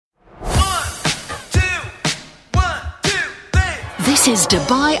This is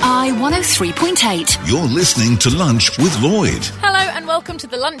Dubai Eye 103.8. You're listening to Lunch with Lloyd. Hello and welcome to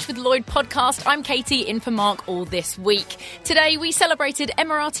the Lunch with Lloyd podcast. I'm Katie, in for Mark all this week. Today we celebrated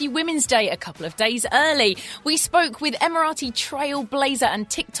Emirati Women's Day a couple of days early. We spoke with Emirati trailblazer and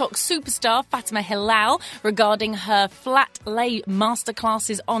TikTok superstar Fatima Hilal regarding her flat lay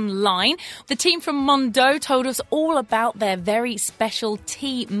masterclasses online. The team from Mondo told us all about their very special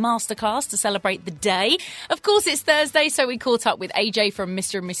tea masterclass to celebrate the day. Of course, it's Thursday, so we caught up with AJ from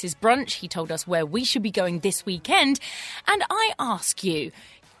Mr. and Mrs. Brunch. He told us where we should be going this weekend. And I ask you,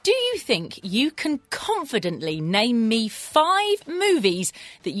 do you think you can confidently name me 5 movies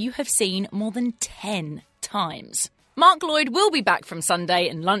that you have seen more than 10 times? Mark Lloyd will be back from Sunday,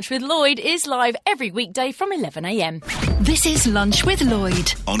 and Lunch with Lloyd is live every weekday from 11 a.m. This is Lunch with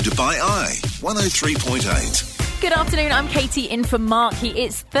Lloyd On Dubai Eye 103.8. Good afternoon, I'm Katie, in for Mark.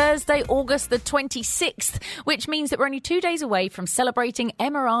 It's Thursday, August the 26th, which means that we're only 2 days away from celebrating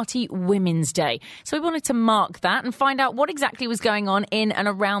Emirati Women's Day. So we wanted to mark that and find out what exactly was going on in and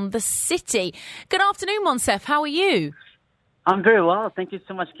around the city. Good afternoon, Monsef. How are you? I'm very well. Thank you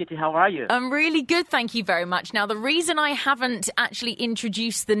so much, Kitty. How are you? I'm really good, thank you very much. Now, the reason I haven't actually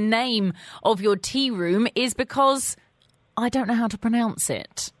introduced the name of your tea room is because I don't know how to pronounce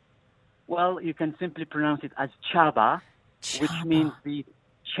it. Well, you can simply pronounce it as Chaba, which means the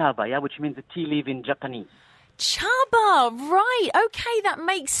tea leaf in Japanese. Chaba, right. Okay, that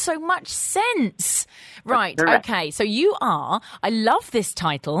makes so much sense. Right, okay. So you are, I love this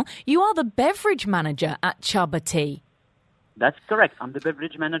title, you are the beverage manager at Chaba Tea. That's correct. I'm the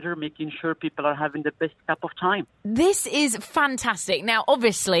beverage manager, making sure people are having the best cup of time. This is fantastic. Now,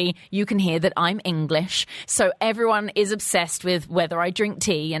 obviously, you can hear that I'm English, so everyone is obsessed with whether I drink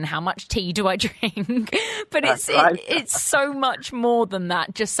tea and how much tea do I drink. But it's so much more than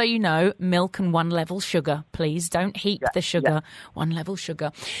that. Just so you know, milk and 1 level sugar. Please don't heat the sugar. 1 level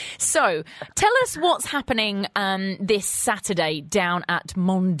sugar. So, tell us what's happening this Saturday down at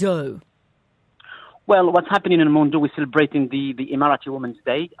Mondo. Well, what's happening in Mondo, we're celebrating the Emirati Women's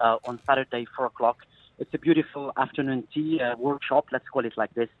Day on Saturday, 4 o'clock. It's a beautiful afternoon tea workshop, let's call it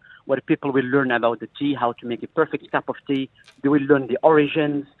like this, where people will learn about the tea, how to make a perfect cup of tea. They will learn the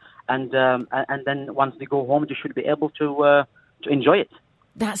origins, and then once they go home, they should be able to enjoy it.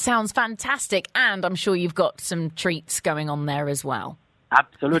 That sounds fantastic, and I'm sure you've got some treats going on there as well.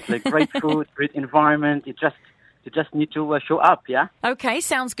 Absolutely. Great food, great environment. You just need to show up, yeah? Okay,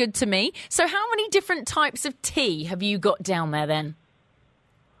 sounds good to me. So how many different types of tea have you got down there then?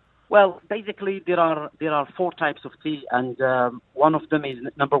 Well, basically there are 4 types of tea, and one of them is,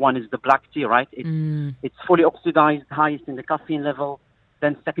 number 1 is the black tea, right? It's fully oxidized, highest in the caffeine level.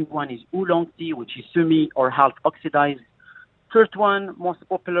 Then second one is oolong tea, which is semi or half oxidized. Third one, most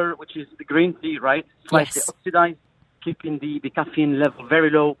popular, which is the green tea, right? Slightly oxidized, keeping the caffeine level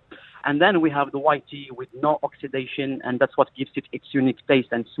very low. And then we have the white tea with no oxidation, and that's what gives it its unique taste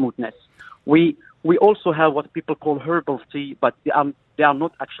and smoothness. We also have what people call herbal tea, but they are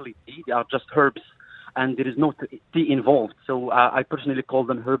not actually tea. They are just herbs, and there is no tea involved. So I personally call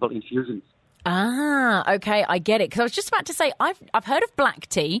them herbal infusions. Ah, okay, I get it. Because I was just about to say, I've heard of black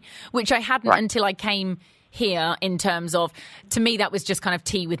tea, which I hadn't until I came here, in terms of, to me, that was just kind of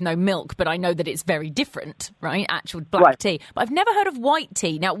tea with no milk, but I know that it's very different, right? Actual black tea. But I've never heard of white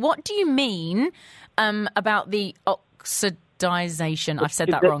tea. Now, what do you mean about the oxidization? I've said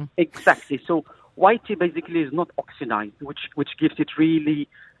that wrong. Exactly. So white tea basically is not oxidized, which gives it really,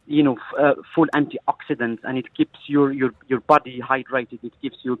 full antioxidants, and it keeps your body hydrated. It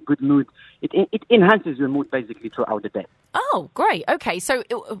gives you a good mood. It enhances your mood basically throughout the day. Oh, great. Okay. So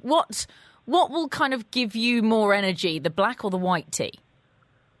what will kind of give you more energy, the black or the white tea?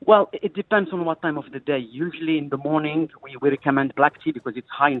 Well, it depends on what time of the day. Usually in the morning, we recommend black tea because it's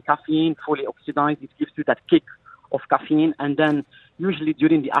high in caffeine, fully oxidized. It gives you that kick of caffeine. And then usually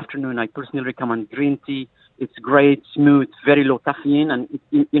during the afternoon, I personally recommend green tea. It's great, smooth, very low caffeine. And,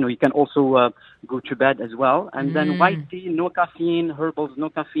 you can also go to bed as well. And then white tea, no caffeine, herbals,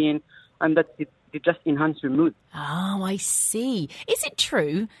 no caffeine. And that it just enhances your mood. Oh, I see. Is it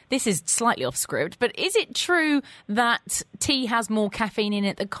true, this is slightly off script, but is it true that tea has more caffeine in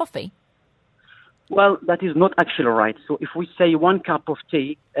it than coffee? Well, that is not actually right. So if we say 1 cup of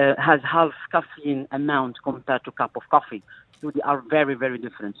tea has half caffeine amount compared to a cup of coffee, so they are very, very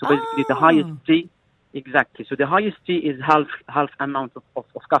different. So basically the highest tea, exactly. So the highest tea is half amount of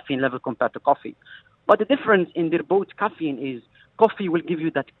caffeine level compared to coffee. But the difference in their both caffeine is coffee will give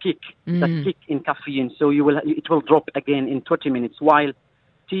you that kick in caffeine. So it will drop again in 20 minutes, while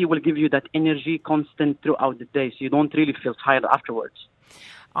tea will give you that energy constant throughout the day. So you don't really feel tired afterwards.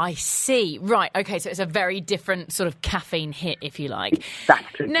 I see. Right. Okay. So it's a very different sort of caffeine hit, if you like.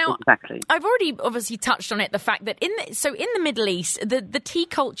 Exactly. Now, exactly. I've already obviously touched on it, the fact that in the Middle East, the tea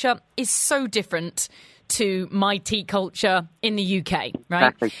culture is so different to my tea culture in the UK, right?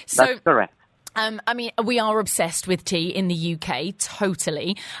 Exactly. So, that's correct. I mean, we are obsessed with tea in the UK,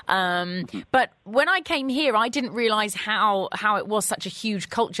 totally. But when I came here, I didn't realise how it was such a huge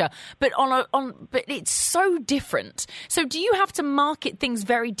culture. But but it's so different. So do you have to market things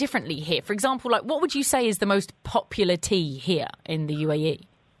very differently here? For example, like what would you say is the most popular tea here in the UAE?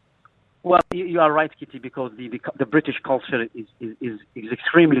 Well, you are right, Kitty, because the British culture is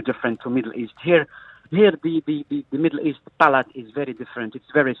extremely different to Middle East. Here the Middle East palate is very different. It's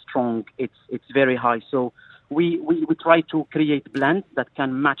very strong. It's very high. So we try to create blends that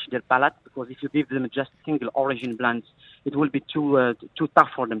can match their palate, because if you give them just single origin blends, it will be too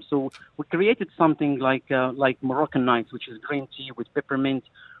tough for them. So we created something like Moroccan Nights, which is green tea with peppermint.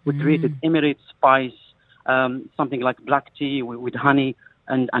 We created Emirates spice, something like black tea with honey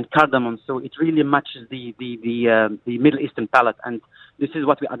and cardamom. So it really matches the Middle Eastern palate, and this is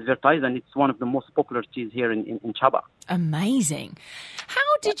what we advertise, and it's one of the most popular teas here in Chaba. Amazing.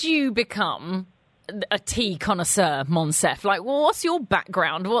 How did you become a tea connoisseur, Moncef? Like, well, what's your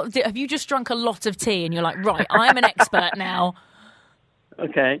background? Have you just drunk a lot of tea and you're like, right, I'm an expert now?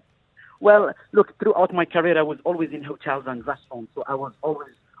 Okay. Well, look, throughout my career, I was always in hotels and restaurants, so I was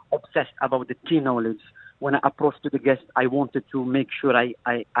always obsessed about the tea knowledge. When I approached to the guests, I wanted to make sure I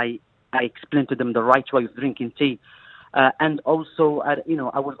explained to them the right way of drinking tea. And also,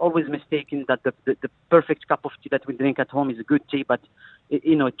 I was always mistaken that the perfect cup of tea that we drink at home is a good tea, but it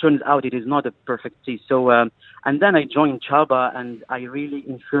turns out it is not a perfect tea. So, and then I joined Chaba, and I really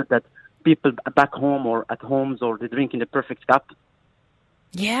ensured that people back home or at homes or they drink in the perfect cup.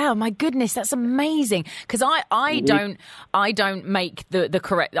 Yeah, my goodness, that's amazing. Because I don't make the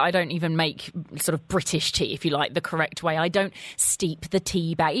correct. I don't even make sort of British tea, if you like, the correct way. I don't steep the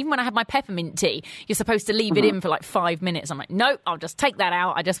tea bag. Even when I have my peppermint tea, you're supposed to leave it in for like 5 minutes. I'm like, nope, I'll just take that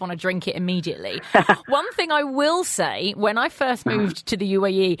out. I just want to drink it immediately. One thing I will say, when I first moved to the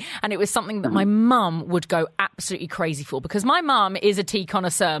UAE, and it was something that my mum would go absolutely crazy for, because my mum is a tea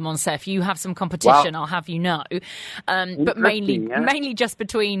connoisseur, Moncef. You have some competition, wow. I'll have you know, but mainly just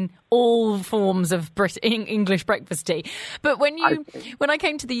between all forms of English breakfast tea. But when I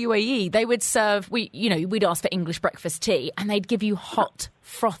came to the UAE, they would serve, we'd ask for English breakfast tea, and they'd give you hot,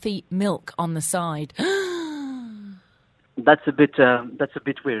 frothy milk on the side. That's a bit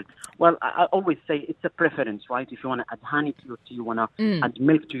weird. Well, I always say it's a preference, right? If you want to add honey to your tea, you want to add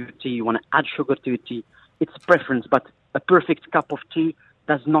milk to your tea, you want to add sugar to your tea, it's a preference. But a perfect cup of tea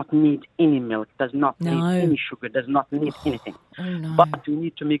does not need any milk, does not need any sugar, does not need anything. Oh, no. But you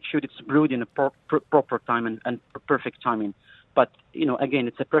need to make sure it's brewed in a proper time and perfect timing. But, again,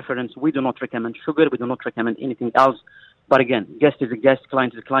 it's a preference. We do not recommend sugar. We do not recommend anything else. But again, guest is a guest,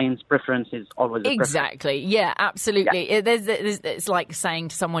 client is a client's preference is always a preference. Exactly. Yeah, absolutely. Yeah. It's like saying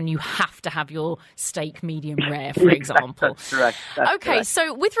to someone, you have to have your steak medium rare, for example. That's correct. Okay,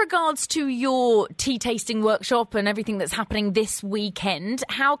 so with regards to your tea tasting workshop and everything that's happening this weekend,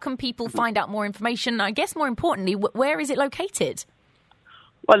 how can people find out more information? I guess more importantly, where is it located?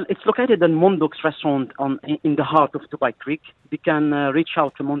 Well, it's located in Mondok's restaurant in the heart of Dubai Creek. You can reach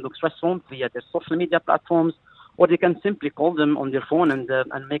out to Mondok's restaurant via their social media platforms, or you can simply call them on their phone and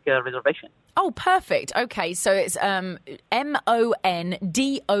make a reservation. Oh, perfect. Okay, so it's MONDOUX.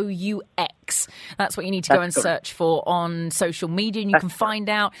 That's what you need to go and search for on social media, and you can find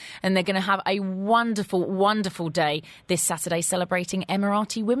out. And they're going to have a wonderful, wonderful day this Saturday celebrating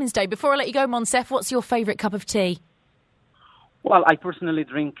Emirati Women's Day. Before I let you go, Moncef, what's your favourite cup of tea? Well, I personally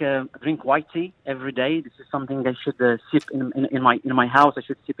drink white tea every day. This is something I should sip in my house. I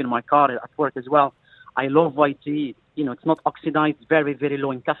should sip in my car at work as well. I love white tea. It's not oxidized, very, very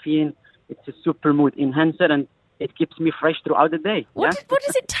low in caffeine. It's a super mood enhancer, and it keeps me fresh throughout the day. What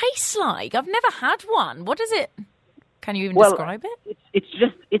does it taste like? I've never had one. What does it? Can you even describe it? It's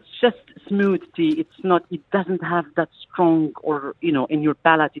just smooth tea. It's not. It doesn't have that strong, or in your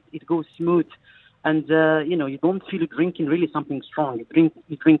palate, it goes smooth, and you don't feel drinking really something strong. You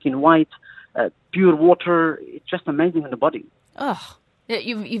drink in white, pure water. It's just amazing in the body. Oh.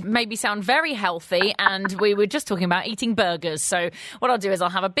 You've made me sound very healthy, and we were just talking about eating burgers. So what I'll do is I'll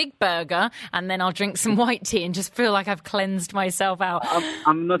have a big burger, and then I'll drink some white tea and just feel like I've cleansed myself out.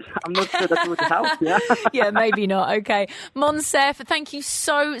 I'm not sure that would help. Yeah, yeah, maybe not. Okay, Moncef, thank you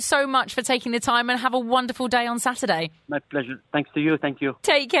so much for taking the time, and have a wonderful day on Saturday. My pleasure. Thanks to you. Thank you.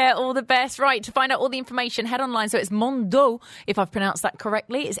 Take care. All the best. Right, to find out all the information, head online. So it's Mondo, if I've pronounced that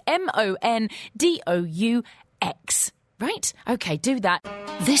correctly. It's MONDOUX. Right? Okay, do that.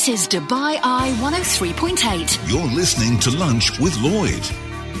 This is Dubai Eye 103.8. You're listening to Lunch with Lloyd.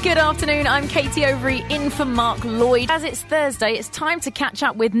 Good afternoon, I'm Katie Overy in for Mark Lloyd. As it's Thursday, it's time to catch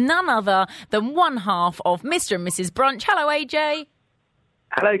up with none other than one half of Mr. and Mrs. Brunch. Hello, AJ.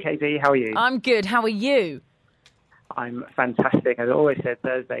 Hello, Katie. How are you? I'm good. How are you? I'm fantastic. As I always said,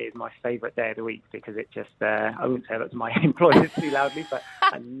 Thursday is my favourite day of the week because it just, I wouldn't say that to my employers too loudly, but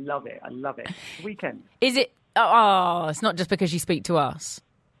I love it. I love it. Weekend. Is it? Oh, it's not just because you speak to us.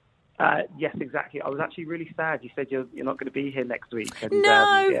 Yes, exactly. I was actually really sad. You said you're not going to be here next week. And,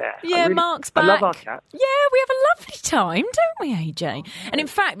 Mark's back. I love our chat. Yeah, we have a lovely time, don't we, AJ? And in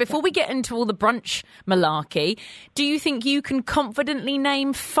fact, before we get into all the brunch malarkey, do you think you can confidently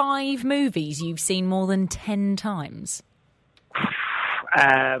name 5 movies you've seen more than 10 times?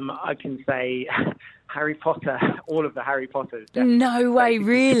 I can say Harry Potter, all of the Harry Potters. Definitely. No way,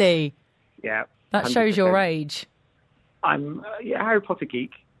 really? Yeah. That 100%. shows your age. I'm a Harry Potter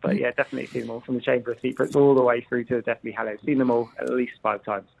geek. But yeah, definitely seen them all, from the Chamber of Secrets all the way through to Deathly Hallows. Seen them all at least 5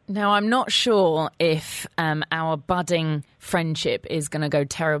 times. Now, I'm not sure if our budding friendship is going to go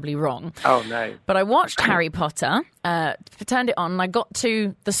terribly wrong. Oh, no. But I watched Harry Potter, turned it on, and I got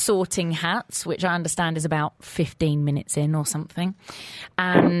to the sorting hats, which I understand is about 15 minutes in or something.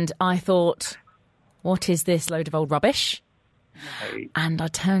 And I thought, what is this load of old rubbish? No. And I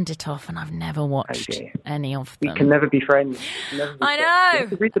turned it off, and I've never watched any of them. We can never be friends. I know. You have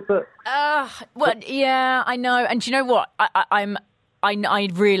to read the book. Well, yeah, I know. And do you know what? I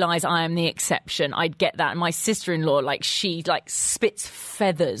realise I am the exception. I get that. And my sister-in-law, she spits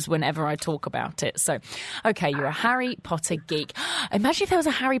feathers whenever I talk about it. So, okay, you're a Harry Potter geek. Imagine if there was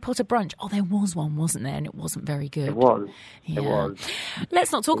a Harry Potter brunch. Oh, there was one, wasn't there? And it wasn't very good. It was. Yeah. It was.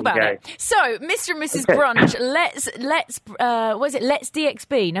 Let's not talk about it. So, Mr. and Mrs. Brunch, Let's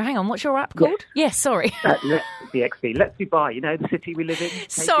DXB. Now, hang on, what's your app called? Yes, sorry. Let's DXB. Let's Dubai, the city we live in.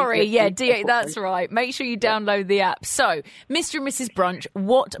 Sorry, yeah, that's right. Make sure you download the app. So, Mr. and Mrs. Brunch,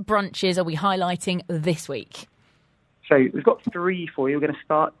 what brunches are we highlighting this week? So we've got 3 for you. We're going to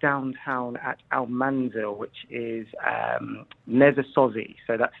start downtown at Al Manzil, which is Neza Sozi.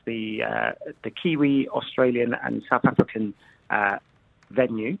 So that's the Kiwi, Australian and South African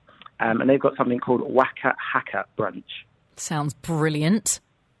venue. And they've got something called Waka Haka Brunch. Sounds brilliant.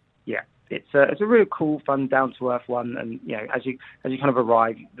 Yeah. It's a real cool, fun, down-to-earth one, and as you kind of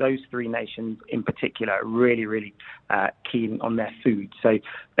arrive, those 3 nations in particular are really, really keen on their food. So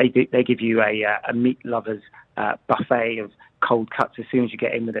they give you a meat lovers buffet of cold cuts as soon as you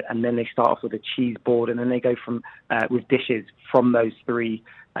get in with it, and then they start off with a cheese board, and then they go from with dishes from those 3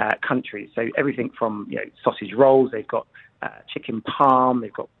 countries. So everything from sausage rolls, they've got chicken parm,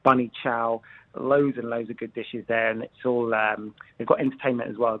 they've got bunny chow. Loads and loads of good dishes there, and it's all they've got entertainment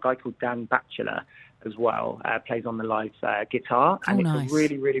as well. A guy called Dan Batchelor as well plays on the live guitar, and it's a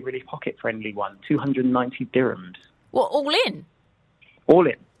really, really, really pocket-friendly one. 290 dirhams. What, all in? All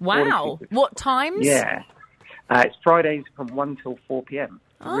in. Wow. What times? Yeah. It's Fridays from 1 till 4 p.m.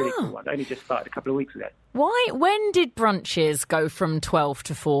 Really cool one. Only just started a couple of weeks ago. Why? When did brunches go from 12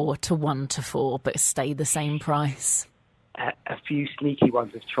 to 4 to 1 to 4 but stay the same price? A few sneaky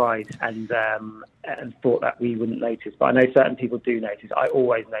ones have tried and thought that we wouldn't notice, but I know certain people do notice. I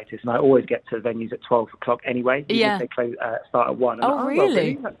always notice, and I always get to venues at 12 o'clock anyway. Even if they start at 1. Oh,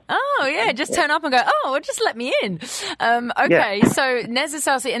 really? Oh, yeah. Just turn up and go, just let me in. Okay, so Neza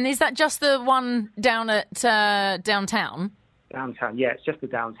Sozi, and is that just the one down at downtown? Downtown, yeah, it's just the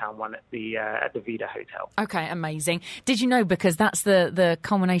downtown one at the Vida Hotel. Okay, amazing. Did you know, because that's the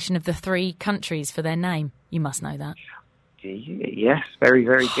culmination of the 3 countries for their name? You must know that. Yes, very,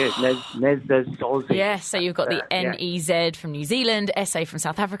 very good. Neza Sozi. Yes, so you've got the NEZ from New Zealand, SA from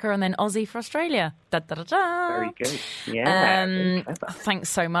South Africa, and then Aussie for Australia. Da, da, da, da. Very good. Yeah. Thanks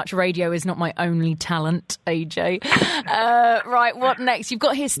so much. Radio is not my only talent, AJ. Right, what next? You've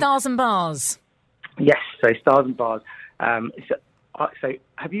got here Stars and Bars. Yes, so Stars and Bars. So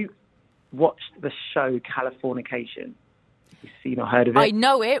have you watched the show Californication? You've seen or heard of it? I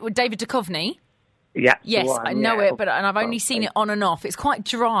know it, with David Duchovny. Yeah. Yes, I know it, and I've only seen it on and off. It's quite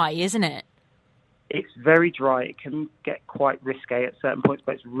dry, isn't it? It's very dry. It can get quite risque at certain points,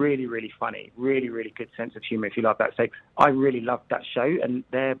 but it's really, really funny. Really, really good sense of humour if you love that. So I really loved that show, and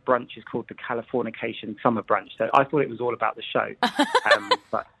their brunch is called the Californication Summer Brunch. So I thought it was all about the show,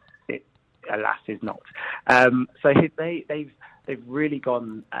 but it, alas, is not. So they've really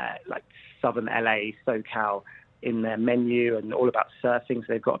gone like Southern LA, SoCal in their menu, and all about surfing. So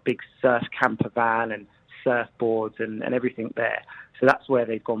they've got a big surf camper van and surfboards and everything there. So that's where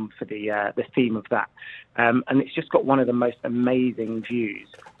they've gone for the theme of that. And it's just got one of the most amazing views.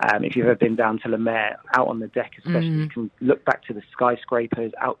 If you've ever been down to Le Mer, out on the deck especially, you can look back to the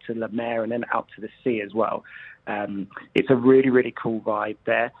skyscrapers, out to Le Mer, and then out to the sea as well. It's a really, really cool vibe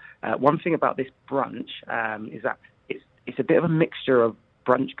there. One thing about this brunch is that it's a bit of a mixture of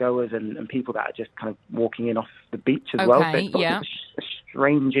brunch goers and people that are just kind of walking in off the beach as well. So it's got a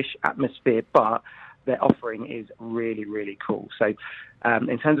strange-ish atmosphere, but their offering is really, really cool. So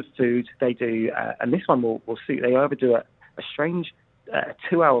in terms of food, they do, and this one will suit, they either do a strange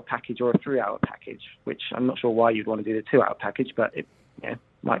 2-hour package or a 3-hour package, which I'm not sure why you'd want to do the 2-hour package, but it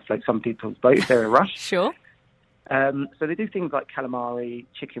might float some people's boat if they're in a rush. Sure. So they do things like calamari,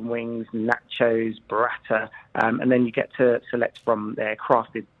 chicken wings, nachos, burrata, and then you get to select from their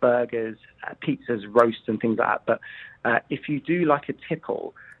crafted burgers, pizzas, roasts, and things like that. But if you do like a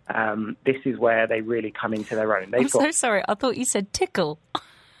tipple, this is where they really come into their own. So sorry, I thought you said tickle.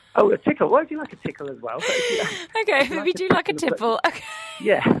 Oh, a tickle. Well, I do like a tickle as well. Okay, if you do like a tipple. Okay.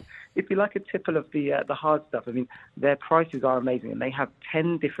 Yeah. If you like a tipple of the hard stuff, I mean, their prices are amazing, and they have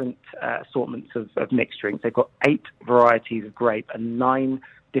 10 different assortments of mixed drinks. They've got 8 varieties of grape and 9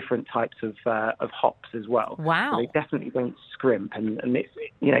 different types of hops as well. Wow! So they definitely don't scrimp, and it's,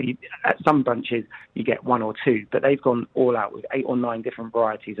 at some brunches you get 1 or 2, but they've gone all out with 8 or 9 different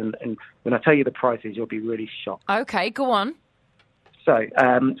varieties. And when I tell you the prices, you'll be really shocked. Okay, go on. So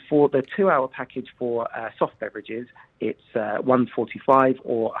for the 2-hour package for soft beverages, it's $145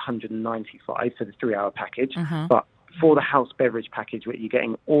 or $195 for the 3-hour package. But for the house beverage package, where you're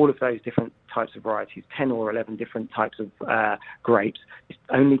getting all of those different types of varieties, 10 or 11 different types of grapes, it's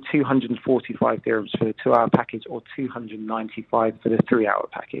only 245 dirhams for the 2-hour package or 295 for the 3-hour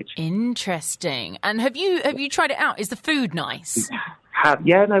package. Interesting. And have you tried it out? Is the food nice?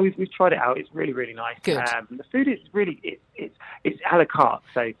 We've tried it out. It's really, really nice. Good. The food is really it's a la carte.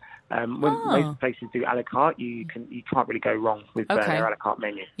 So when most places do a la carte, you can't really go wrong with their a la carte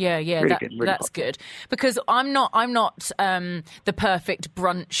menu. Yeah, really that's good. Because I'm not the perfect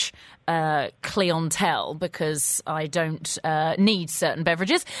brunch clientele, because I don't need certain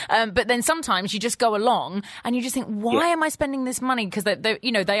beverages. But then sometimes you just go along and you just think, why am I spending this money? Because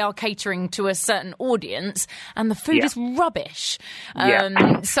they are catering to a certain audience, and the food is rubbish.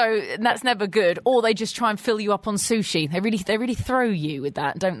 So that's never good. Or they just try and fill you up on sushi. They really throw you with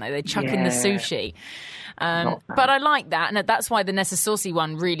that, don't they? They chuck in the sushi. But I like that, and that's why the Nessa Saucy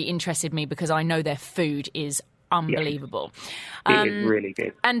one really interested me, because I know their food is unbelievable. It is really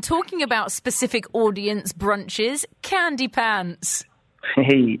good. And talking about specific audience brunches, Candy Pants.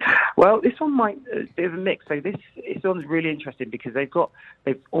 Hey, well, this one might a bit of a mix. So this one's really interesting because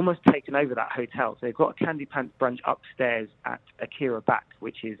they've almost taken over that hotel. So they've got a Candy Pants brunch upstairs at Akira Back,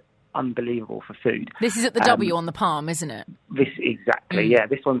 which is unbelievable for food. This is at the W on the Palm, isn't it? Exactly. Yeah,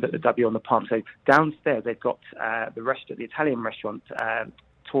 this one's at the W on the Palm. So downstairs they've got the Italian restaurant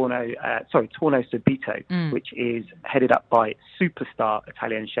Torno Subito, which is headed up by superstar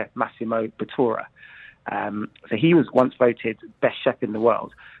Italian chef Massimo Bottura. So he was once voted best chef in the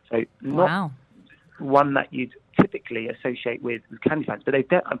world. So not one that you'd typically associate with Candy Pants, but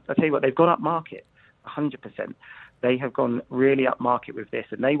I'll tell you what, they've gone up market 100%. They have gone really up market with this,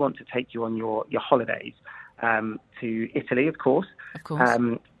 and they want to take you on your holidays to Italy, of course.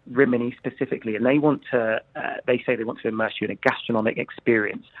 Rimini specifically, and they say they want to immerse you in a gastronomic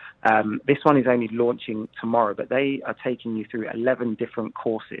experience. This one is only launching tomorrow, but they are taking you through 11 different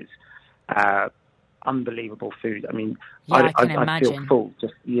courses. Unbelievable food. I mean, I feel full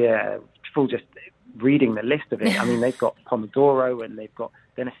just reading the list of it. I mean, they've got pomodoro, and they've got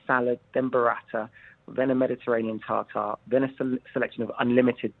then a salad, then burrata, then a Mediterranean tartare, then a selection of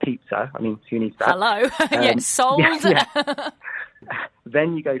unlimited pizza. I mean, who needs that? Hello. Yes, sold. Yeah.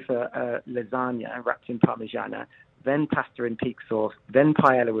 Then you go for lasagna wrapped in parmigiana, then pasta in peak sauce, then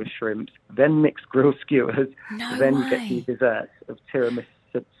paella with shrimps, then mixed grilled skewers. Then you get the desserts of tiramisu,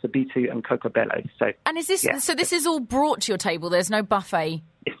 sabitu, and cocobello. So, and is this so? This is all brought to your table. There's no buffet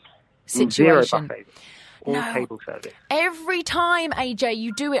situation. Zero buffet. All table service. Every time, AJ,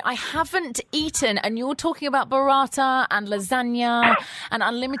 you do it, I haven't eaten, and you're talking about burrata and lasagna and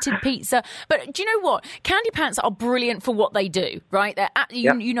unlimited pizza. But do you know what? Candy Pants are brilliant for what they do, right?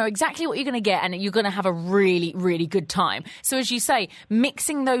 You know exactly what you're going to get, and you're going to have a really, really good time. So as you say,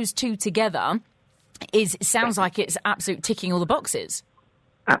 mixing those two together sounds like it's absolute ticking all the boxes.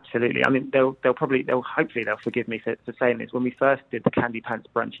 Absolutely. I mean, hopefully they'll forgive me for saying this. When we first did the Candy Pants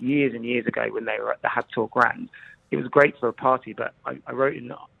brunch years and years ago, when they were at the Habitat Grand, it was great for a party. But I wrote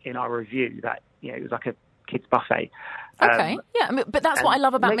in our review that it was like a kids buffet. Okay, yeah, I mean, but that's what I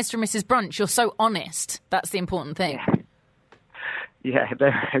love about Mr. and Mrs. Brunch. You're so honest. That's the important thing. Yeah,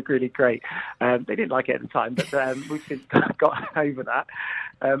 they're really great. They didn't like it at the time, but we've since got over that.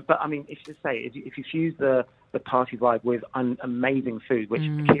 But I mean, if you fuse the party vibe with amazing food, which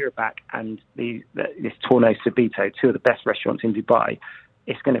Akira Bak and this Torno Subito, two of the best restaurants in Dubai,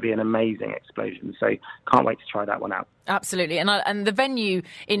 it's going to be an amazing explosion. So can't wait to try that one out. Absolutely. And the venue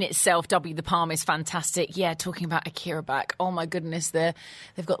in itself, W the Palm, is fantastic. Yeah, talking about Akira Bak. Oh, my goodness. They've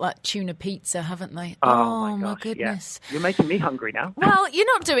got like tuna pizza, haven't they? Oh my goodness. Yeah. You're making me hungry now. Well, you're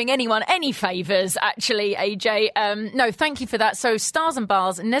not doing anyone any favours, actually, AJ. No, thank you for that. So Stars and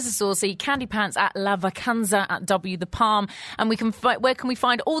Bars, Neza Saucy, Candy Pants at La Vacanza at W the Palm. And where can we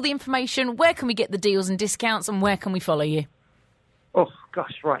find all the information? Where can we get the deals and discounts? And where can we follow you? Oh,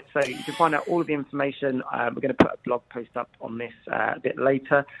 gosh, right. So you can find out all of the information. We're going to put a blog post up on this a bit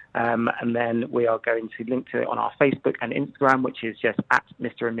later. And then we are going to link to it on our Facebook and Instagram, which is just at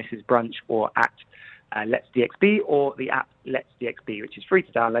Mr. and Mrs. Brunch or at Let's DXB, or the app Let's DXB, which is free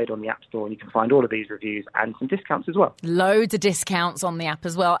to download on the App Store. And you can find all of these reviews and some discounts as well. Loads of discounts on the app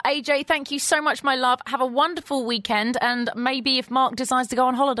as well. AJ, thank you so much, my love. Have a wonderful weekend. And maybe if Mark decides to go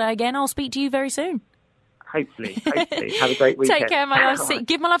on holiday again, I'll speak to you very soon. Hopefully. Have a great weekend. Take care, my love.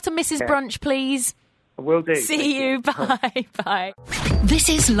 Give my love to Mrs. Brunch, please. I will do. See you. Bye. Bye. This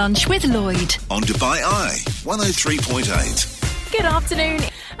is Lunch with Lloyd On Dubai Eye 103.8. Good afternoon.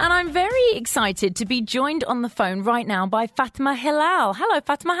 And I'm very excited to be joined on the phone right now by Fatma Hilal. Hello,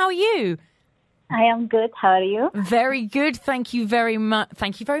 Fatma. How are you? I am good. How are you? Very good. Thank you very much.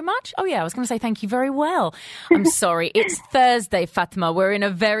 Thank you very much. Oh, yeah, I was going to say thank you very well. I'm sorry. It's Thursday, Fatma. We're in a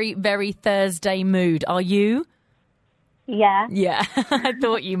very, very Thursday mood. Are you? Yeah. Yeah, I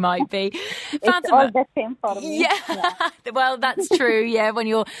thought you might be. Fatima, it's all the same for me. Yeah. Well, that's true. Yeah, when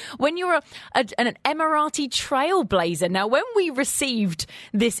you're an Emirati trailblazer. Now, when we received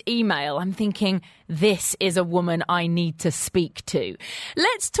this email, I'm thinking, this is a woman I need to speak to.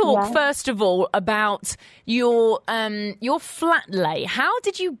 Let's talk first of all about your flat lay. How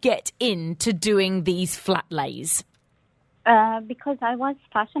did you get into doing these flat lays? Because I was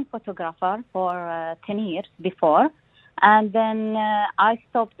fashion photographer for 10 years before. And then I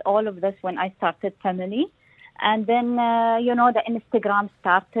stopped all of this when I started family. And then, the Instagram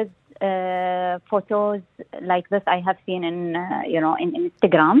started photos like this I have seen in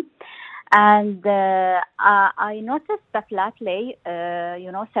Instagram. And I noticed the flat lay,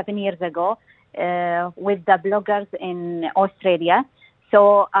 7 years ago with the bloggers in Australia.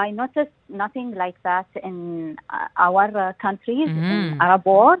 So I noticed nothing like that in our countries, in Arab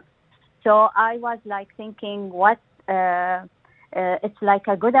world. So I was like thinking, it's like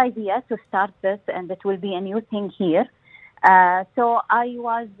a good idea to start this, and it will be a new thing here. So I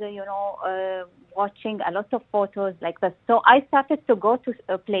was, watching a lot of photos like this. So I started to go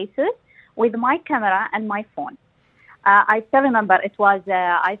to places with my camera and my phone. I still remember it was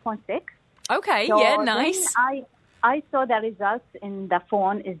iPhone 6. Okay, so yeah, nice. I saw the results in the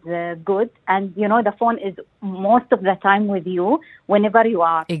phone is good. And, the phone is most of the time with you whenever you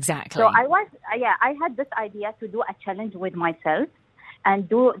are. Exactly. So I had this idea to do a challenge with myself and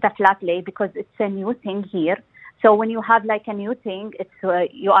do the flat lay because it's a new thing here. So when you have like a new thing, it's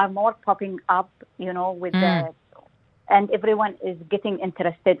you are more popping up, with the, and everyone is getting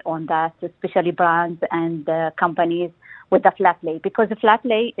interested on that, especially brands and companies with the flat lay, because the flat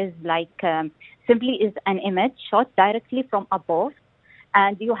lay is like simply is an image shot directly from above,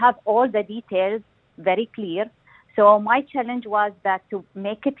 and you have all the details very clear. So my challenge was that to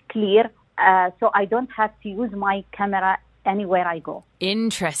make it clear, so I don't have to use my camera anywhere I go.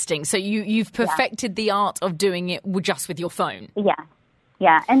 Interesting. So you've perfected the art of doing it just with your phone.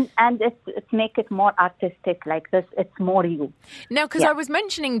 Yeah, and it's make it more artistic like this. It's more you. Now, because I was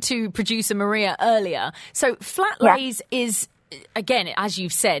mentioning to producer Maria earlier, so flat lays is, again, as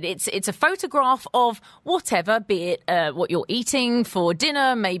you've said, it's a photograph of whatever, be it what you're eating for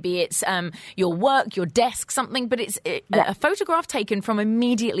dinner, maybe it's your work, your desk, something, but it's a photograph taken from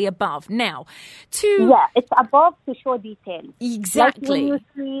immediately above. Now, it's above to show details. Exactly. Like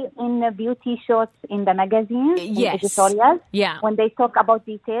when you see in the beauty shots in the magazines, yes. in editorials, yeah. when they talk about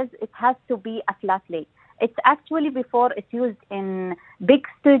details, it has to be a flat lay. It's actually before it's used in big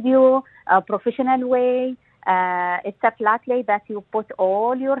studio, professional way. It's a flat lay that you put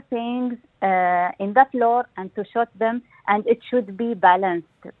all your things in the floor and to shot them, and it should be balanced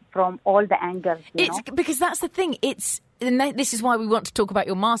from all the angles. Because that's the thing. This is why we want to talk about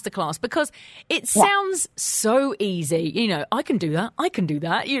your masterclass, because it sounds so easy. I can do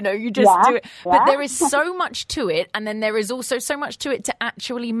that. You just do it. But there is so much to it, and then there is also so much to it to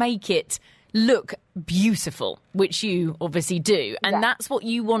actually make it look beautiful, which you obviously do. And that's what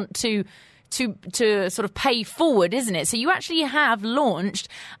you want to sort of pay forward, isn't it? So you actually have launched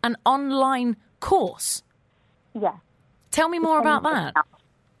an online course. Yeah. Tell me more about that.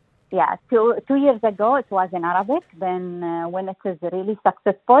 Yeah, 2 years ago it was in Arabic. Then when it is really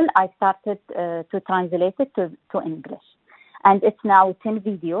successful, I started to translate it to English. And it's now 10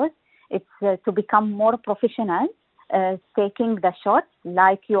 videos. It's to become more professional, taking the shots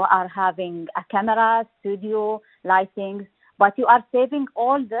like you are having a camera, studio, lighting, but you are saving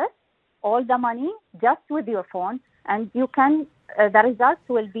all the money just with your phone, and you can, the results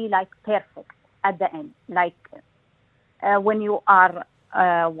will be like perfect at the end. Like when you are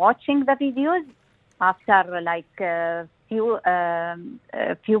watching the videos after like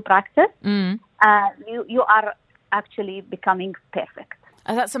few practice, you are actually becoming perfect.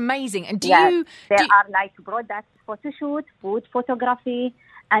 Oh, that's amazing. And there are like product photo shoot, food photography,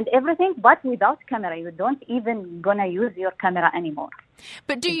 and everything, but without camera. You don't even gonna use your camera anymore.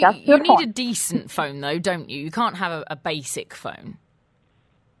 But you need a decent phone though, don't you? You can't have a basic phone.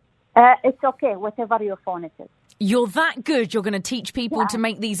 It's okay, whatever your phone it is. You're that good, you're going to teach people to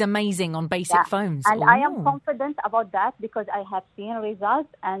make these amazing on basic phones. And I am confident about that because I have seen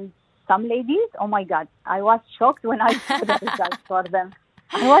results, and some ladies, oh my God, I was shocked when I saw the results for them.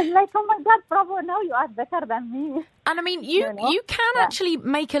 I was like, oh my God, bravo, now you are better than me. And I mean, you can actually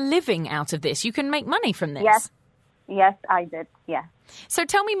make a living out of this. You can make money from this. Yes, I did, yeah. So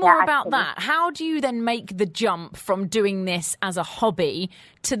tell me more about that. How do you then make the jump from doing this as a hobby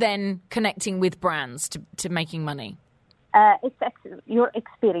to then connecting with brands to making money? It's your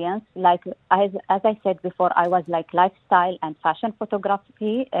experience. Like as I said before, I was like lifestyle and fashion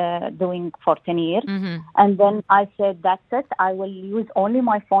photography doing for 10 years. Mm-hmm. And then I said, that's it. I will use only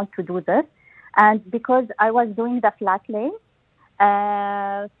my phone to do this. And because I was doing the flat lay,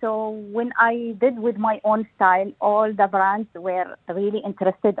 so when I did with my own style, all the brands were really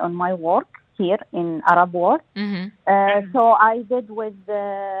interested in my work here in Arab world. Mm-hmm. So I did with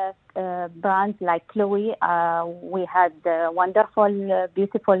brands like Chloe. We had wonderful,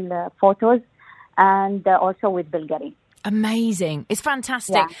 beautiful photos, and also with Bulgari. Amazing. It's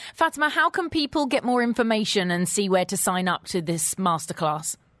fantastic. Yeah. Fatima, how can people get more information and see where to sign up to this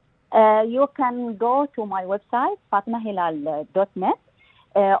masterclass? You can go to my website, fatimahilal.net.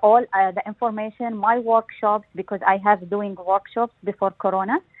 All the information, my workshops, because I have doing workshops before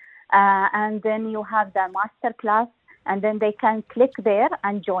Corona. And then you have the master class, and then they can click there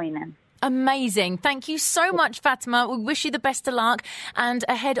and join in. Amazing. Thank you so much, Fatima. We wish you the best of luck. And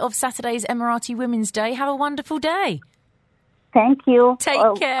ahead of Saturday's Emirati Women's Day, have a wonderful day. Thank you.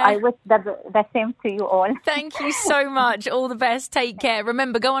 Take care. I wish the same to you all. Thank you so much. All the best. Take care.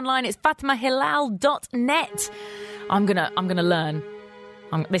 Remember, go online. It's fatimahilal.net. I'm gonna learn.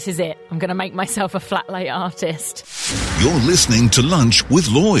 This is it. I'm going to make myself a flat lay artist. You're listening to Lunch with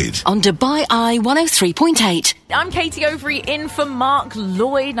Lloyd on Dubai Eye 103.8. I'm Katie Overy in for Mark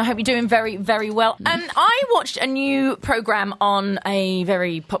Lloyd, and I hope you're doing very, very well. And I watched a new programme on a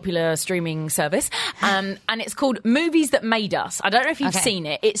very popular streaming service, and it's called Movies That Made Us. I don't know if you've seen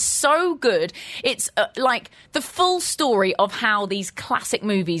it. It's so good. It's like the full story of how these classic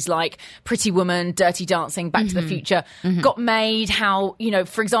movies like Pretty Woman, Dirty Dancing, Back to the Future got made, how, you know,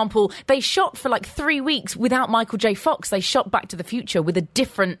 for example, they shot for like 3 weeks without Michael J. Fox. They shot Back to the Future with a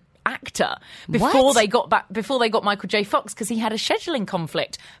different actor before they got Michael J. Fox because he had a scheduling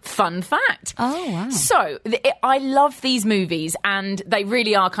conflict. Fun fact. Oh, wow. So I love these movies, and they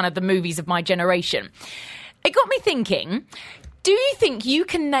really are kind of the movies of my generation. It got me thinking, do you think you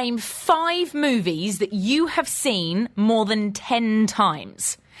can name 5 movies that you have seen more than 10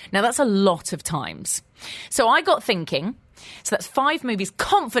 times? Now, that's a lot of times. So I got thinking, so that's 5 movies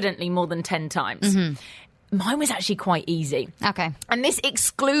confidently more than 10 times. Mm-hmm. Mine was actually quite easy. Okay. And this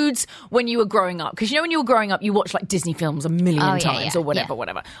excludes when you were growing up. Because, you know, when you were growing up, you watched, like, Disney films a million times or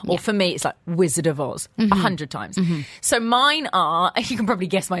whatever. Or for me, it's like Wizard of Oz 100 times. Mm-hmm. So mine are, you can probably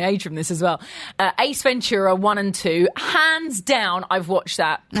guess my age from this as well, Ace Ventura 1 and 2. Hands down, I've watched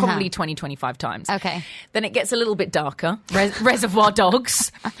that probably 20, 25 times. Okay. Then it gets a little bit darker. Reservoir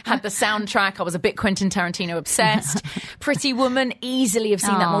Dogs had the soundtrack. I was a bit Quentin Tarantino obsessed. Pretty Woman, easily have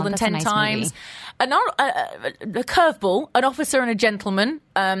seen that more than 10 times. Movie. A curveball, An Officer and a Gentleman.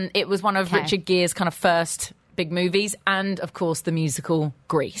 It was one of Richard Gere's kind of first big movies. And, of course, the musical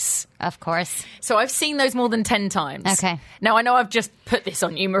Grease. Of course. So I've seen those more than 10 times. Okay. Now, I know I've just put this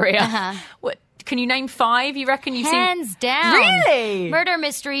on you, Maria. What, can you name 5 you reckon you've seen? Hands down. Really? Murder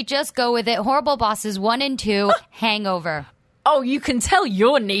Mystery, just go with it. Horrible Bosses 1 and 2, Hangover. Oh, you can tell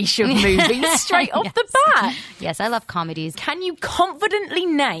your niche of movies straight off the bat. Yes, I love comedies. Can you confidently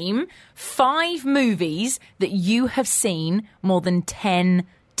name 5 movies that you have seen more than 10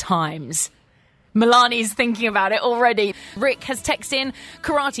 times? Milani's thinking about it already. Rick has texted in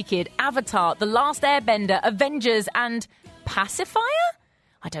Karate Kid, Avatar, The Last Airbender, Avengers and Pacifier?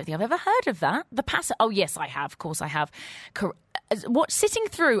 I don't think I've ever heard of that. Oh, yes, I have. Of course I have. Sitting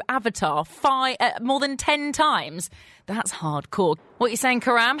through Avatar more than 10 times? That's hardcore. What are you saying,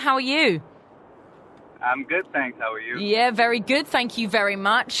 Karam? How are you? I'm good, thanks. How are you? Yeah, very good. Thank you very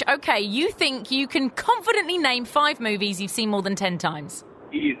much. Okay, you think you can confidently name 5 movies you've seen more than 10 times?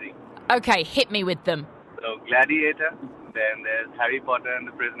 Easy. Okay, hit me with them. So, Gladiator, then there's Harry Potter and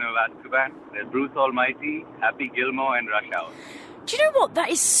the Prisoner of Azkaban, there's Bruce Almighty, Happy Gilmore and Rush Hour. Do you know what? That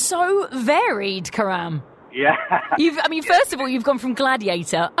is so varied, Karam. Yeah. First of all, you've gone from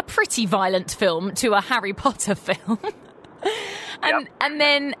Gladiator, a pretty violent film, to a Harry Potter film. And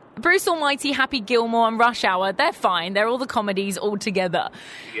then Bruce Almighty, Happy Gilmore and Rush Hour, they're fine. They're all the comedies all together.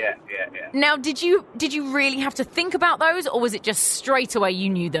 Yeah. Now, did you really have to think about those, or was it just straight away you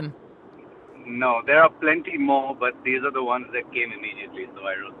knew them? No, there are plenty more, but these are the ones that came immediately, so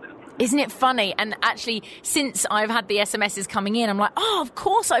I wrote them. Isn't it funny? And actually, since I've had the SMSs coming in, I'm like, oh, of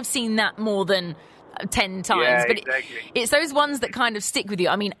course I've seen that more than 10 times. Yeah, but exactly. It's those ones that kind of stick with you.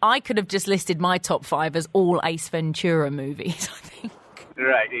 I mean, I could have just listed my top 5 as all Ace Ventura movies, I think.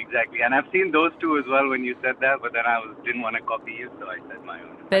 Right, exactly. And I've seen those 2 as well when you said that, but then I didn't want to copy you, so I said my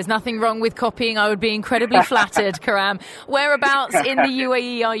own. There's nothing wrong with copying. I would be incredibly flattered, Karam. Whereabouts in the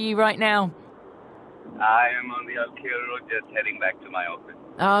UAE are you right now? I am on the Al Khair Road, just heading back to my office.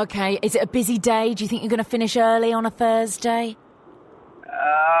 Okay. Is it a busy day? Do you think you're going to finish early on a Thursday?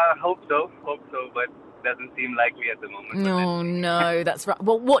 Hope so, but doesn't seem likely at the moment. No, that's right.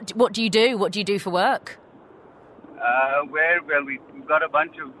 Well, what do you do? What do you do for work? We've got a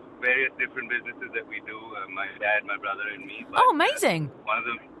bunch of various different businesses that we do. My dad, my brother, and me. But, amazing.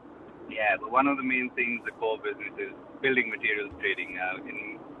 One of the main things, the core business is building materials trading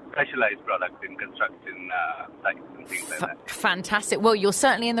in specialized products in construction sites and things like that. Fantastic. Well, you're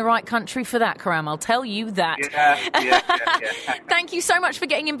certainly in the right country for that, Karam. I'll tell you that. Yeah. Thank you so much for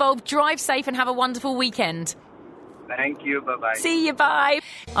getting involved. Drive safe and have a wonderful weekend. Thank you. Bye-bye. See you. Bye.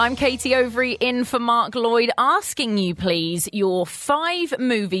 I'm Katie Overy in for Mark Lloyd, asking you, please, your 5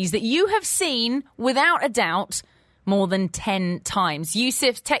 movies that you have seen without a doubt more than 10 times.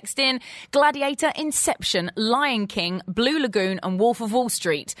 Yusuf text in Gladiator, Inception, Lion King, Blue Lagoon and Wolf of Wall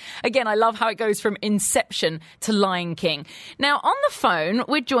Street. Again, I love how it goes from Inception to Lion King. Now, on the phone,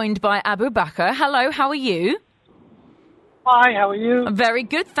 we're joined by Abu Bakr. Hello, how are you? Hi, how are you? Very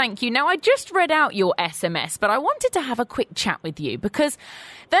good, thank you. Now, I just read out your SMS, but I wanted to have a quick chat with you because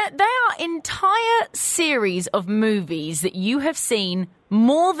there are entire series of movies that you have seen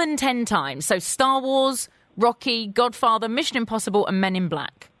more than 10 times. So Star Wars, Rocky, Godfather, Mission Impossible and Men in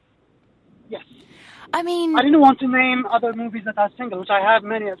Black. Yes. I mean, I didn't want to name other movies that are single, which I have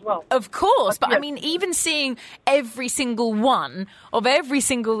many as well. Of course, but yes. I mean, even seeing every single one of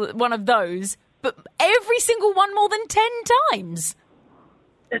those, but every single one more than 10 times.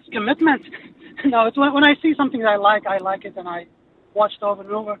 It's commitment. No, it's when I see something that I like it, and I watch it over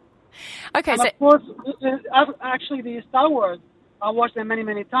and over. Okay, and so... of course, actually, the Star Wars, I watched them many,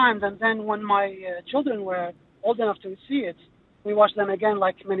 many times, and then when my children were old enough to see it, we watched them again,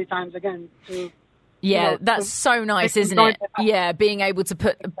 like many times again, to... Yeah, that's so nice, isn't it? Yeah, being able to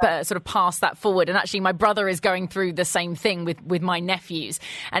put sort of pass that forward. And actually, my brother is going through the same thing with my nephews.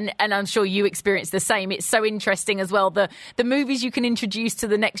 And I'm sure you experience the same. It's so interesting as well, the movies you can introduce to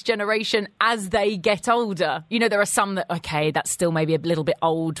the next generation as they get older. You know, there are some that, okay, that's still maybe a little bit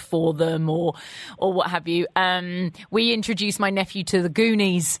old for them or what have you. We introduced my nephew to the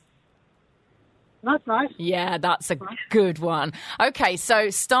Goonies. That's nice. Yeah, that's a good one. Okay, so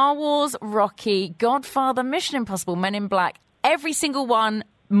Star Wars, Rocky, Godfather, Mission Impossible, Men in Black, every single one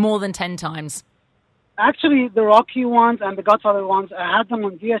more than 10 times. Actually, the Rocky ones and the Godfather ones, I had them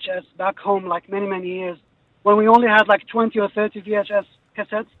on VHS back home like many, many years when we only had like 20 or 30 VHS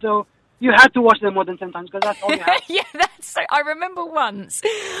cassettes. So you had to watch them more than 10 times because that's all you had. Yeah, that's so. I remember once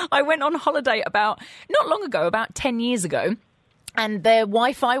I went on holiday not long ago, about 10 years ago. And their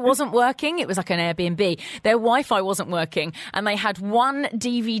Wi-Fi wasn't working. It was like an Airbnb. Their Wi-Fi wasn't working. And they had one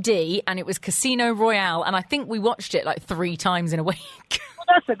DVD and it was Casino Royale. And I think we watched it like 3 times in a week. Well,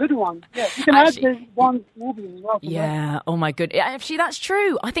 that's a good one. Yeah, you can add the Bond movies as well. Yeah, oh my goodness. Actually, that's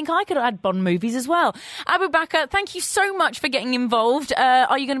true. I think I could add Bond movies as well. Abu Bakr, thank you so much for getting involved.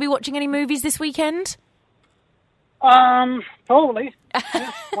 Are you going to be watching any movies this weekend? Probably.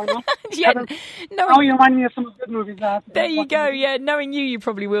 Yeah, why not? Yeah, Now you remind me of some good movies. There you go. Yeah, knowing you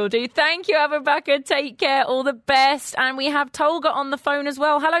probably will do. Thank you, Abu Bakr. Take care. All the best. And we have Tolga on the phone as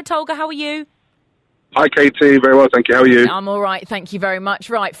well. Hello, Tolga. How are you? Hi, Katie. Very well, thank you. How are you? I'm all right. Thank you very much.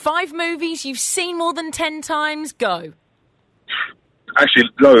 Right. 5 movies you've seen more than 10 times. Go. Actually,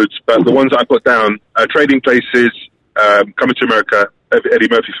 loads, but the ones that I put down, Trading Places, Coming to America, Eddie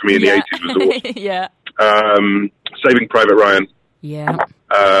Murphy for me in the 80s was awesome. Yeah. Saving Private Ryan. Yeah.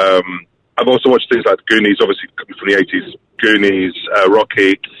 I've also watched things like Goonies, obviously coming from the 80s. Goonies,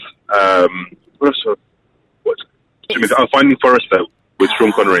 Rocky. What else? Finding Forrester with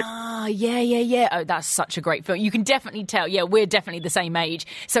Sean Connery. Yeah. Oh, that's such a great film. You can definitely tell. Yeah, we're definitely the same age.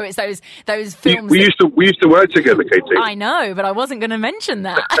 So it's those films. We used to work together, Katie. I know, but I wasn't going to mention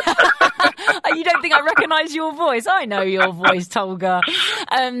that. You don't think I recognise your voice? I know your voice, Tolga.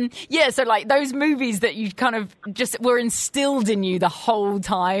 Yeah, so like those movies that you kind of just were instilled in you the whole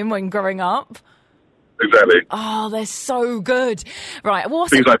time when growing up. Exactly. Oh, they're so good. Right.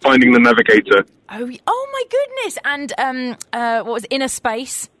 Things like Finding the Navigator. Oh my goodness. And what was Inner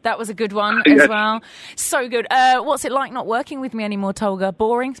Space? That was a good one as well. So good. What's it like not working with me anymore, Tolga?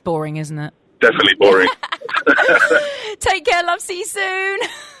 Boring? It's boring, isn't it? Definitely boring. Take care, love. See you soon.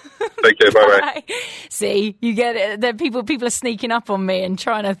 Take care, bye-bye. See, you get it. People are sneaking up on me and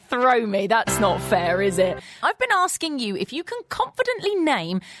trying to throw me. That's not fair, is it? I've been asking you if you can confidently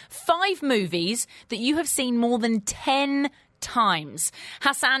name 5 movies that you have seen more than 10 times.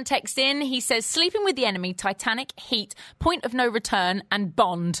 Hassan texts in. He says, Sleeping with the Enemy, Titanic, Heat, Point of No Return, and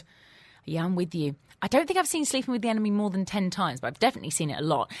Bond. Yeah, I'm with you. I don't think I've seen Sleeping with the Enemy more than 10 times, but I've definitely seen it a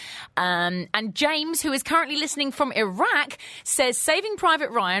lot. And James, who is currently listening from Iraq, says Saving Private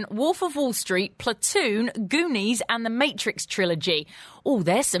Ryan, Wolf of Wall Street, Platoon, Goonies, and the Matrix trilogy. Oh,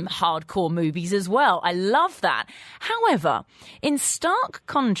 there's some hardcore movies as well. I love that. However, in stark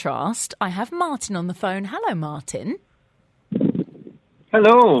contrast, I have Martin on the phone. Hello, Martin.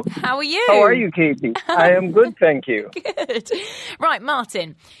 Hello. How are you? How are you, Katie? I am good, thank you. Good. Right,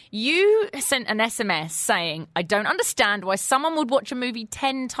 Martin, you sent an SMS saying, I don't understand why someone would watch a movie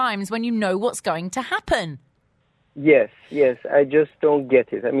 10 times when you know what's going to happen. Yes, I just don't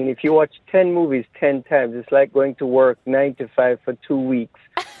get it. I mean, if you watch 10 movies 10 times, it's like going to work 9 to 5 for 2 weeks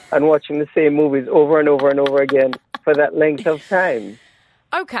and watching the same movies over and over and over again for that length of time.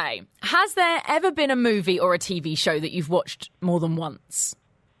 Okay, has there ever been a movie or a TV show that you've watched more than once?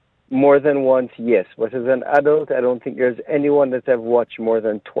 More than once, yes. But as an adult, I don't think there's anyone that I've watched more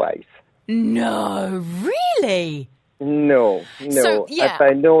than twice. No, really? No. So, yeah. If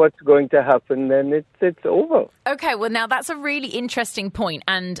I know what's going to happen, then it's over. Okay, well now that's a really interesting point,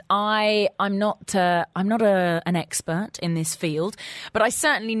 and I'm not an expert in this field, but I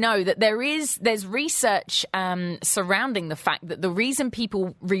certainly know that there's research surrounding the fact that the reason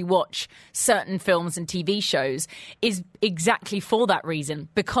people rewatch certain films and TV shows is exactly for that reason,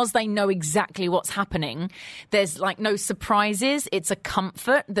 because they know exactly what's happening. There's like no surprises. It's a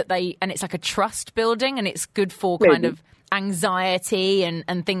comfort and it's like a trust building, and it's good for kind of anxiety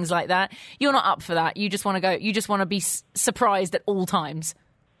and things like that. You're not up for that. You just want to be surprised at all times.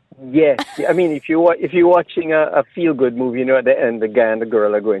 Yes. I mean, if you're watching a feel-good movie, you know at the end the guy and the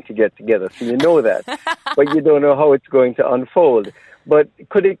girl are going to get together, so you know that. But you don't know how it's going to unfold. But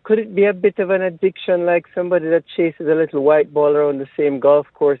could it be a bit of an addiction, like somebody that chases a little white ball around the same golf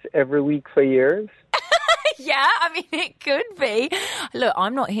course every week for years? Yeah, I mean, it could be. Look,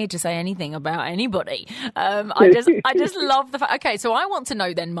 I'm not here to say anything about anybody. I just love the fact. Okay, so I want to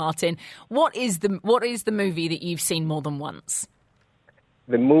know then, Martin, what is the movie that you've seen more than once?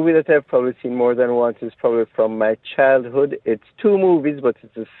 The movie that I've probably seen more than once is probably from my childhood. It's 2 movies, but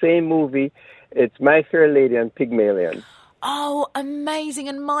it's the same movie. It's My Fair Lady and Pygmalion. Oh, amazing.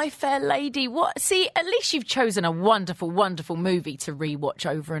 And My Fair Lady. What? See, at least you've chosen a wonderful, wonderful movie to rewatch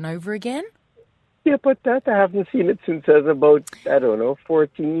over and over again. Yeah, but I haven't seen it since I was about,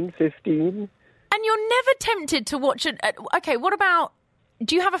 14, 15. And you're never tempted to watch it. Okay, what about,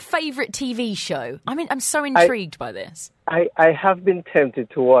 do you have a favourite TV show? I mean, I'm so intrigued by this. I have been tempted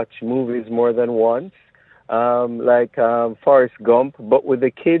to watch movies more than once, like Forrest Gump, but with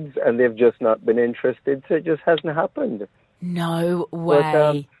the kids, and they've just not been interested, so it just hasn't happened. No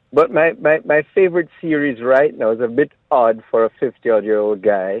way. But my favourite series right now is a bit odd for a 50-odd-year-old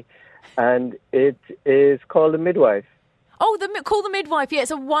guy, and it is called The Midwife. Oh, Call the Midwife. Yeah,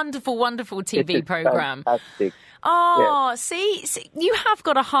 it's a wonderful, wonderful TV program. Fantastic. Oh, yeah. See, you have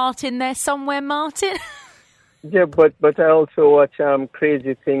got a heart in there somewhere, Martin. Yeah, but I also watch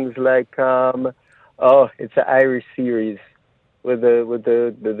crazy things like it's an Irish series with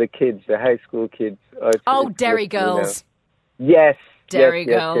the kids, the high school kids. Derry Girls. Yes. Derry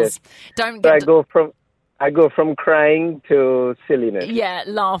Girls. Don't So get I go from crying to silliness. Yeah,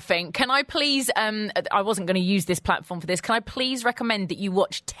 laughing. Can I please, I wasn't going to use this platform for this, can I please recommend that you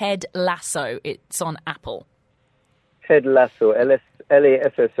watch Ted Lasso? It's on Apple. Ted Lasso,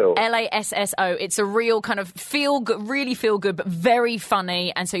 Lasso. Lasso. It's a real kind of really feel good, but very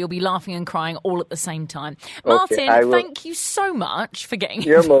funny. And so you'll be laughing and crying all at the same time. Okay, Martin, thank you so much for getting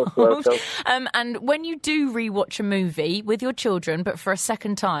You're involved. most welcome. And when you do rewatch a movie with your children, but for a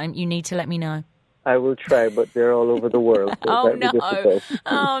second time, you need to let me know. I will try, but they're all over the world. So Oh, that'd be no. difficult.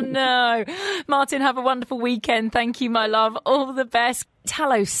 Oh, no. Martin, have a wonderful weekend. Thank you, my love. All the best.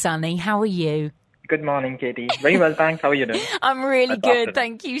 Hello, Sunny. How are you? Good morning, Katie. Very well, thanks. How are you doing? I'm really That's good. awesome.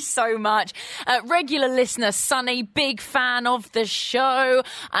 Thank you so much. Regular listener, Sunny, big fan of the show.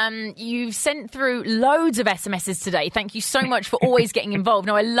 You've sent through loads of SMSs today. Thank you so much for always getting involved.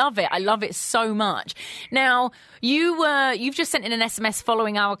 No, I love it. I love it so much. Now, you've just sent in an SMS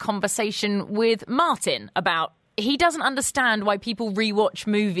following our conversation with Martin about he doesn't understand why people rewatch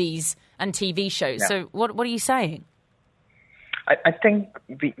movies and TV shows. Yeah. So what are you saying? I think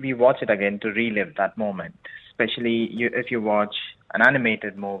we watch it again to relive that moment, especially if you watch an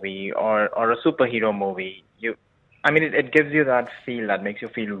animated movie or a superhero movie. It gives you that feel that makes you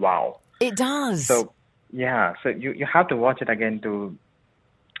feel wow. It does. So you have to watch it again to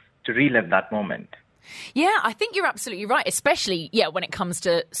relive that moment. Yeah, I think you're absolutely right, especially, when it comes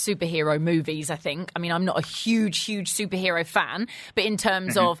to superhero movies, I think. I mean, I'm not a huge superhero fan, but in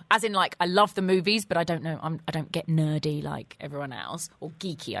terms of, as in, like, I love the movies, but I don't get nerdy like everyone else, or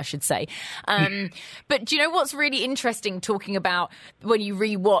geeky, I should say. But do you know what's really interesting talking about when you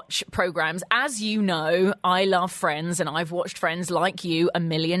rewatch programs? As you know, I love Friends, and I've watched Friends like you a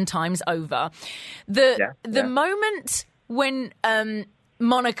million times over. The moment when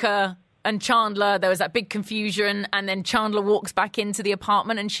Monica and Chandler, there was that big confusion, and then Chandler walks back into the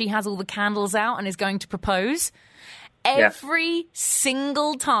apartment and she has all the candles out and is going to propose. Every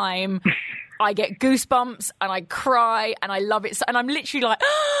single time I get goosebumps and I cry and I love it. And I'm literally like,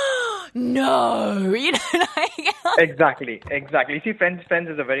 oh, no, Exactly. See, Friends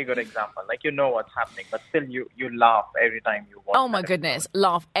is a very good example. Like, you know what's happening, but still you laugh every time you watch. Oh my goodness,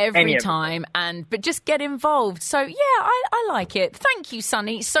 laugh every time, but just get involved. So yeah, I like it. Thank you,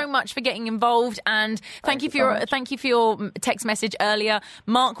 Sunny, so much for getting involved, and thank you for your text message earlier.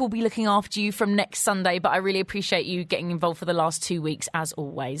 Mark will be looking after you from next Sunday, but I really appreciate you getting involved for the last 2 weeks, as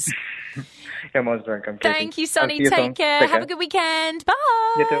always. You're most welcome, Katie. Thank you, Sunny. You Take care. Have a good weekend. Bye.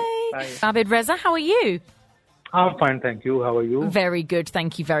 You too. Bye. Abid Reza, how are you? I'm fine, thank you. How are you? Very good,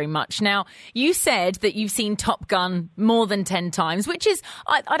 thank you very much. Now, you said that you've seen Top Gun more than 10 times, which is,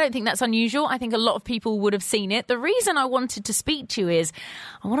 I don't think that's unusual. I think a lot of people would have seen it. The reason I wanted to speak to you is,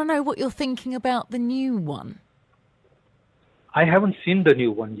 I want to know what you're thinking about the new one. I haven't seen the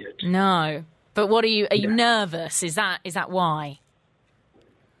new one yet. No, but are you nervous? Is that why?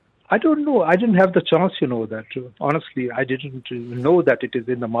 I don't know. I didn't have the chance, that. Honestly, I didn't know that it is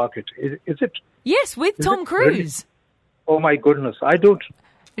in the market. Is it? Yes, with Tom Cruise. Really? Oh my goodness, I don't.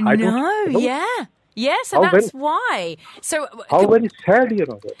 Yeah, so that's why. So how very sad,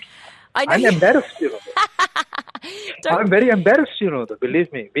 that. I'm embarrassed, that. I'm very embarrassed, that.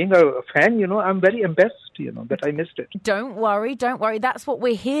 Believe me, being a fan, I'm very embarrassed, that I missed it. Don't worry. That's what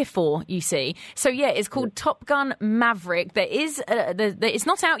we're here for, you see. So yeah, it's called Top Gun Maverick. There is, it's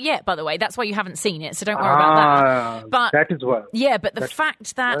not out yet, by the way. That's why you haven't seen it. So don't worry about that. But that is why. Yeah, but the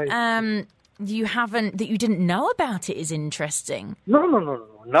fact that you didn't know about it is interesting. No.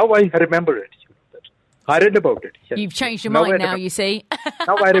 Now I remember it. I read about it. Yes. You've changed your mind now, you see.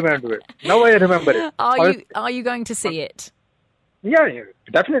 Now I remember it. Are you going to see it? Yeah,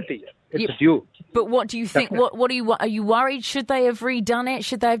 definitely. It's due. But what do you think? What are you worried? Should they have redone it?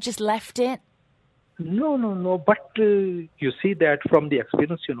 Should they have just left it? No. But you see that from the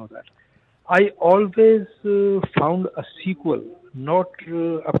experience, that I always found a sequel not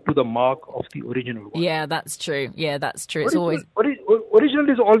up to the mark of the original one. Yeah, that's true. It's always original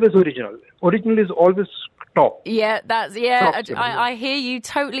is always original. Original is always top. Yeah, I hear you.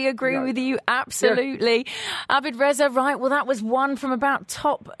 Totally agree with you. Absolutely. Yeah. Abid Reza, right? Well, that was one from about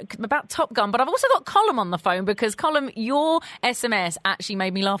Top Gun. But I've also got Colm on the phone because Colm, your SMS actually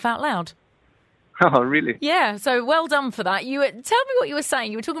made me laugh out loud. Oh, really? Yeah, so well done for that. Tell me what you were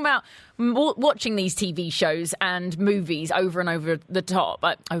saying. You were talking about watching these TV shows and movies over and over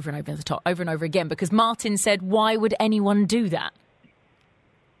again, because Martin said, why would anyone do that?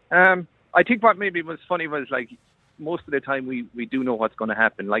 I think what maybe was funny was, like, most of the time we do know what's going to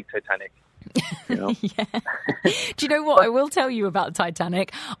happen, like Titanic. You know? Yeah. Do you know what I will tell you about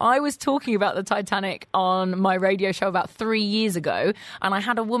Titanic? I was talking about the Titanic on my radio show about 3 years ago, and I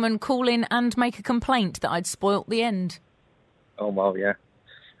had a woman call in and make a complaint that I'd spoilt the end. Oh wow, yeah.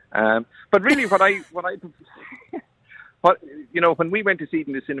 But really, when we went to see it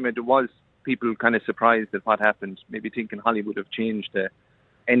in the cinema, there was people kind of surprised at what happened, maybe thinking Hollywood have changed the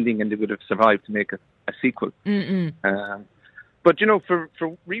ending and they would have survived to make a sequel. But, for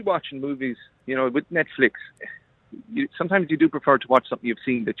rewatching movies, with Netflix, sometimes you do prefer to watch something you've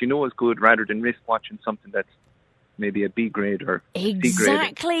seen that you know is good rather than risk watching something that's maybe a B grade or C grade.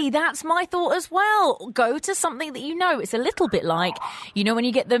 Exactly. That's my thought as well. Go to something that you know. It's a little bit like, when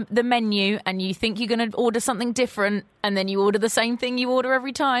you get the menu and you think you're going to order something different and then you order the same thing you order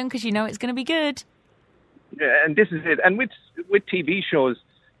every time because you know it's going to be good. Yeah, and this is it. And with TV shows,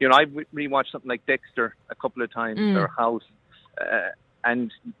 I've rewatched something like Dexter a couple of times or House.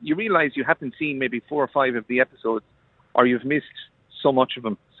 And you realise you haven't seen maybe 4 or 5 of the episodes, or you've missed so much of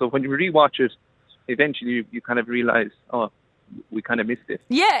them. So when you rewatch it, eventually you kind of realise, we kind of missed it.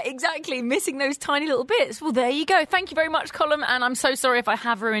 Yeah, exactly. Missing those tiny little bits. Well, there you go. Thank you very much, Colm. And I'm so sorry if I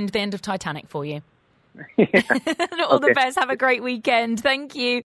have ruined the end of Titanic for you. All the best. Have a great weekend. Thank you.